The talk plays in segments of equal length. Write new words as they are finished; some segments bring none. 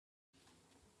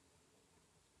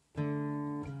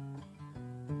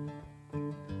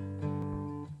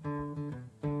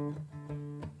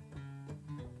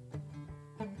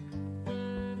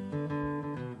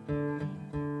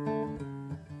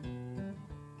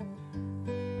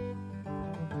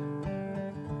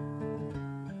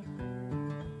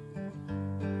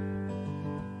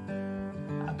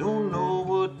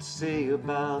to say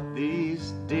about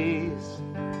these days.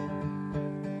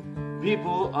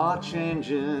 People are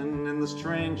changing in the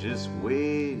strangest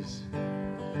ways.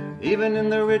 Even in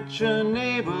the richer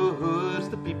neighborhoods,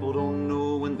 the people don't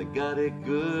know when they got it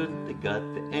good. They got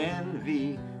the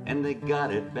envy and they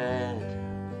got it bad.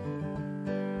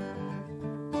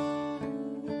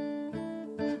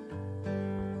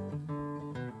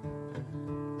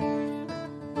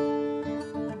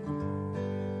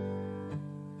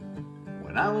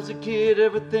 When I was a kid,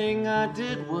 everything I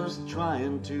did was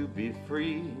trying to be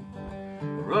free.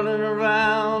 Running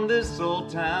around this old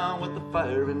town with the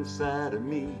fire inside of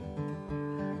me.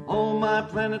 All my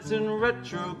planets in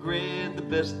retrograde, the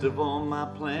best of all my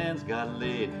plans got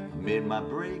laid. I made my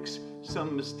breaks,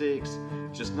 some mistakes,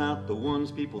 just not the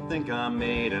ones people think I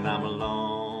made. And I'm a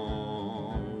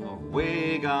long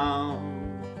way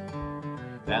gone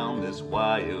down this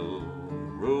wild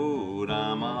road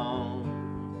I'm on.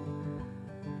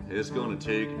 It's gonna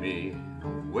take me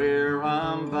where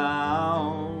I'm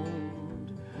bound,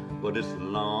 but it's a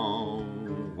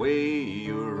long way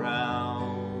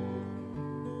around.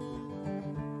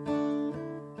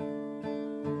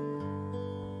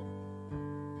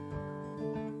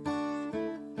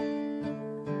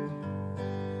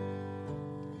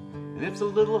 And it's a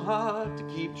little hard to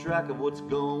keep track of what's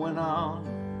going on.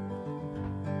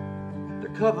 The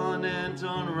covenant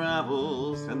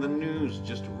unravels and the news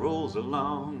just rolls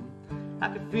along. I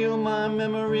could feel my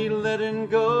memory letting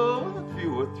go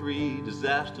 2 or 3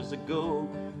 disasters ago.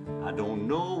 I don't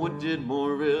know what did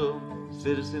more ill,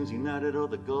 Citizens United or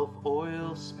the Gulf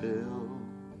oil spill.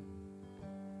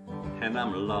 And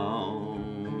I'm a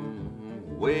long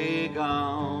way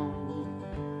gone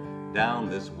down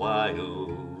this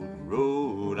wild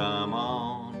road I'm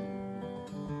on.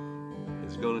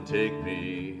 It's gonna take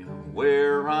me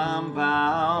where I'm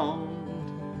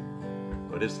bound,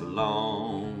 but it's a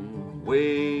long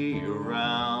way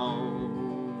around.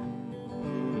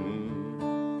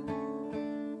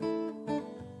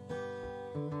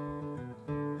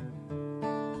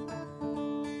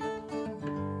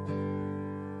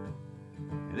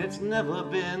 And it's never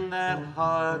been that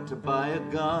hard to buy a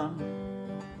gun.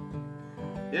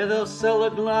 Yeah, they'll sell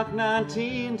a Glock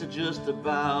 19 to just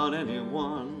about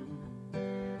anyone.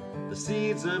 The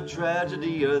seeds of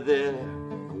tragedy are there,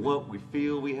 and what we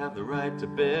feel we have the right to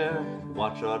bear.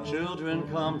 Watch our children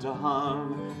come to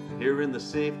harm here in the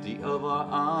safety of our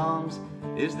arms.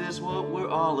 Is this what we're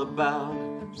all about?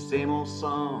 Same old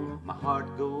song, my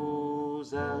heart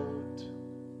goes out.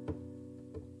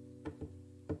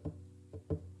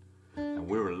 And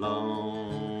we're a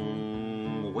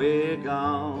long way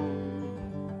gone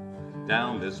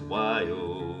down this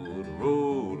wild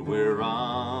road we're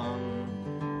on.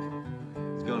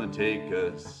 It's gonna take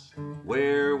us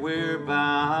where we're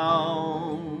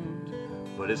bound,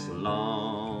 but it's a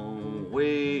long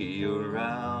way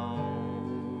around.